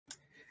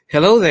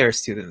Hello there,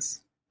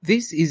 students.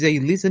 This is a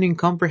listening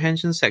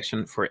comprehension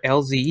section for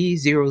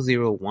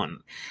LCE001.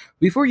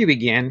 Before you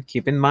begin,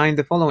 keep in mind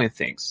the following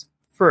things.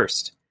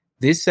 First,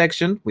 this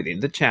section within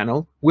the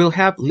channel will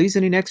have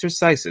listening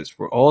exercises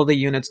for all the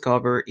units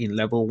covered in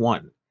Level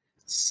 1.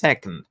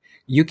 Second,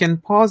 you can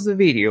pause the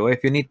video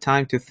if you need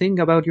time to think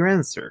about your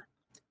answer.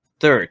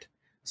 Third,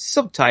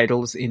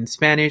 subtitles in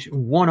Spanish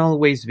won't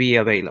always be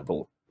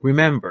available.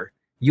 Remember,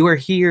 you are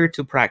here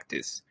to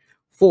practice.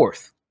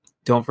 Fourth,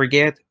 don't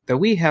forget that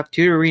we have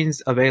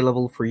tutorings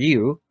available for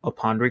you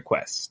upon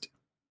request.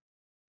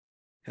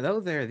 Hello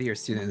there, dear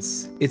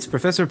students. It's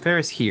Professor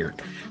Pérez here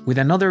with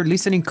another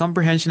listening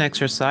comprehension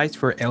exercise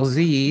for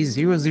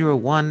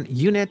LCE001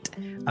 unit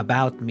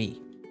About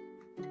Me.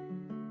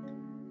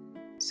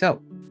 So,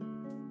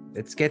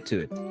 let's get to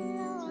it.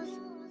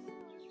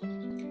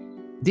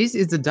 This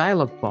is the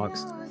dialog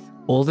box.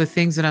 All the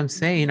things that I'm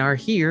saying are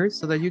here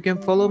so that you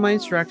can follow my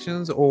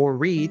instructions or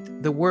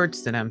read the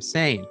words that I'm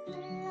saying.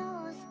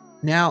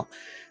 Now,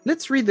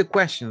 let's read the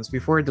questions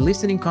before the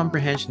listening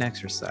comprehension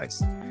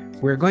exercise.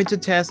 We're going to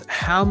test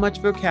how much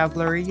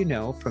vocabulary you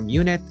know from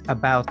unit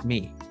About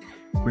Me.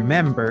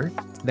 Remember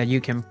that you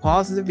can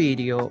pause the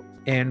video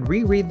and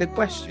reread the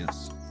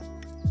questions.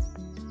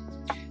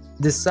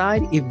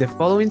 Decide if the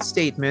following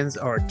statements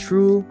are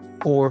true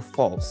or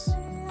false.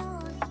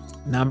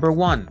 Number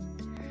 1.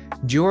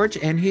 George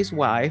and his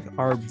wife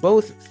are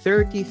both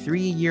 33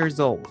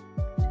 years old.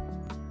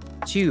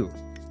 2.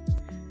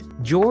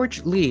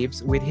 George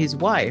lives with his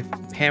wife,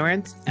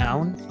 parents,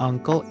 aunt,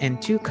 uncle,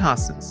 and 2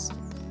 cousins.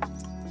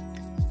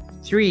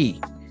 3.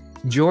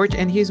 George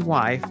and his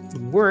wife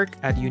work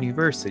at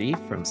university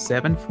from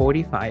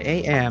 7:45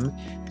 a.m.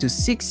 to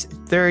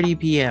 6:30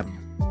 p.m.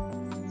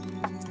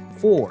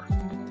 4.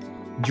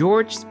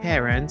 George's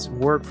parents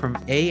work from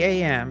 8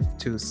 a.m.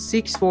 to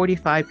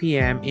 6:45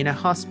 p.m. in a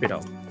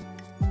hospital.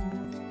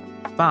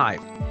 5.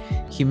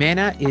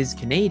 Ximena is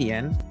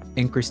Canadian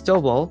and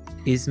Cristobal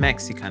is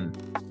Mexican.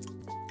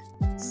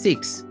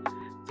 6.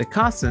 The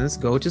cousins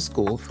go to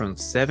school from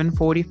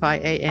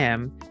 7:45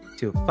 a.m.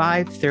 to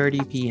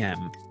 5:30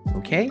 p.m.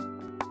 Okay?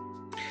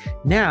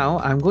 Now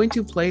I'm going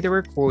to play the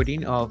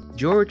recording of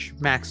George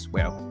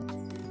Maxwell.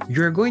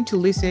 You're going to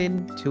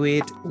listen to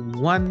it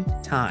one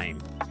time,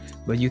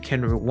 but you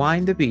can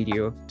rewind the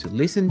video to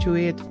listen to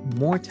it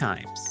more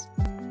times.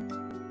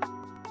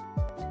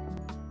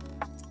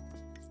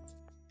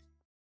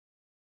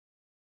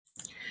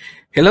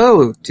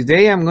 Hello,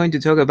 today I'm going to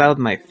talk about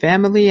my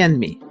family and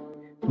me.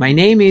 My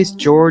name is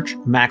George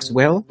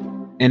Maxwell,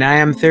 and I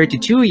am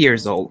 32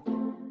 years old.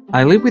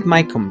 I live with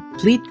my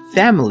complete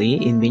family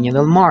in Viña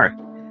del Mar.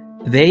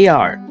 They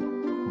are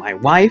my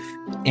wife,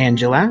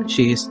 Angela,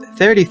 she is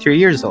 33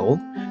 years old.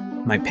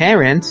 My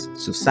parents,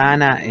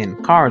 Susana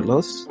and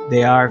Carlos,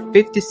 they are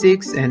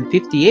 56 and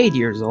 58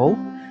 years old.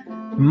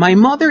 My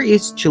mother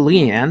is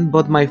Chilean,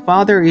 but my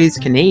father is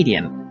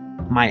Canadian.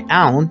 My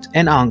aunt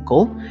and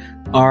uncle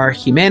are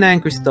Ximena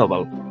and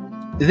Cristobal.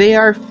 They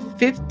are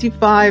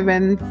 55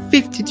 and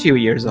 52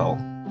 years old.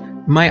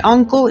 My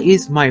uncle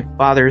is my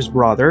father's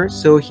brother,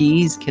 so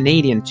he is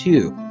Canadian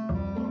too.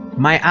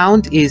 My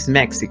aunt is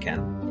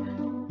Mexican.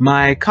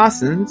 My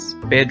cousins,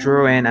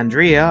 Pedro and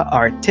Andrea,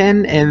 are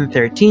 10 and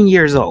 13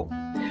 years old.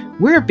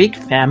 We're a big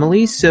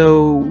family,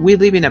 so we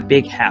live in a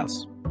big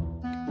house.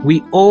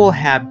 We all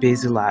have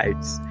busy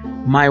lives.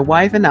 My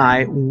wife and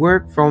I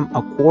work from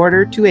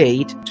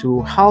 7:45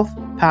 to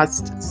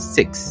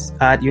 6:30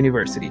 at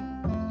university.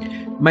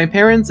 My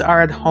parents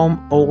are at home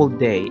all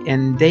day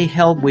and they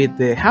help with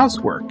the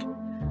housework.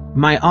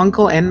 My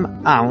uncle and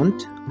aunt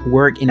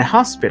work in a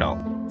hospital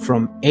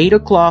from 8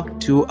 o'clock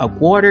to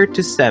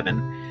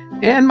 7:15,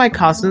 and my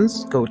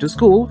cousins go to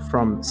school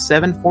from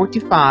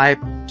 7:45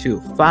 to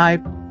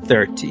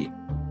 5:30.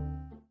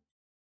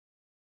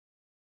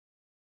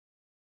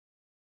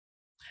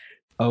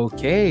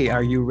 Okay,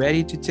 are you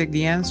ready to check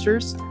the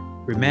answers?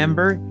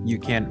 Remember, you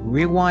can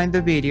rewind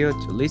the video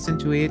to listen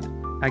to it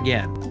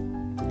again.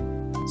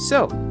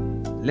 So,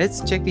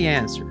 let's check the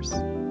answers.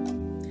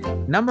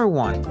 Number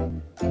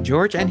 1.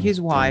 George and his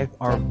wife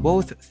are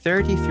both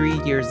 33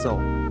 years old.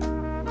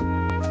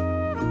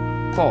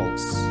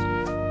 False.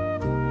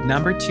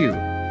 Number 2.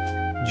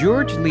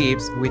 George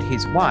lives with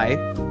his wife,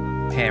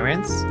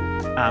 parents,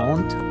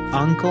 aunt,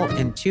 uncle,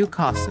 and 2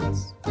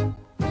 cousins.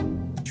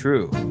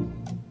 True.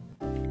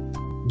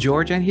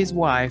 George and his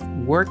wife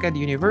work at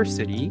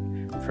university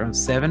from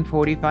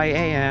 7:45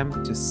 a.m.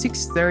 to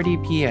 6:30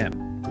 p.m.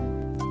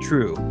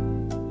 True.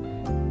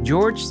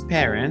 George's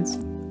parents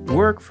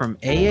work from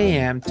 8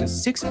 a.m. to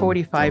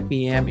 6:45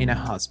 p.m. in a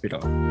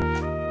hospital.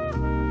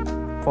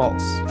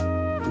 False.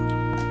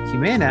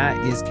 Ximena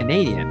is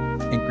Canadian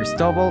and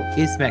Cristobal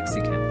is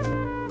Mexican.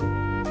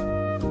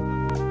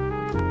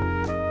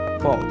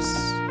 False.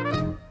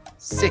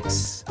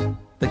 6.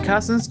 The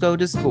cousins go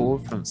to school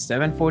from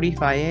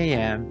 7:45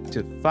 a.m.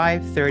 to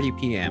 5:30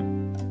 p.m.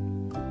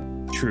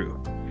 True.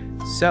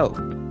 So,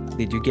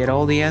 did you get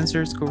all the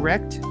answers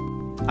correct?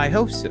 I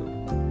hope so.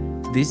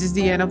 This is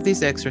the end of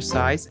this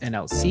exercise, and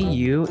I'll see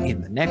you in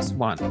the next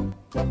one.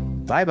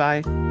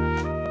 Bye-bye.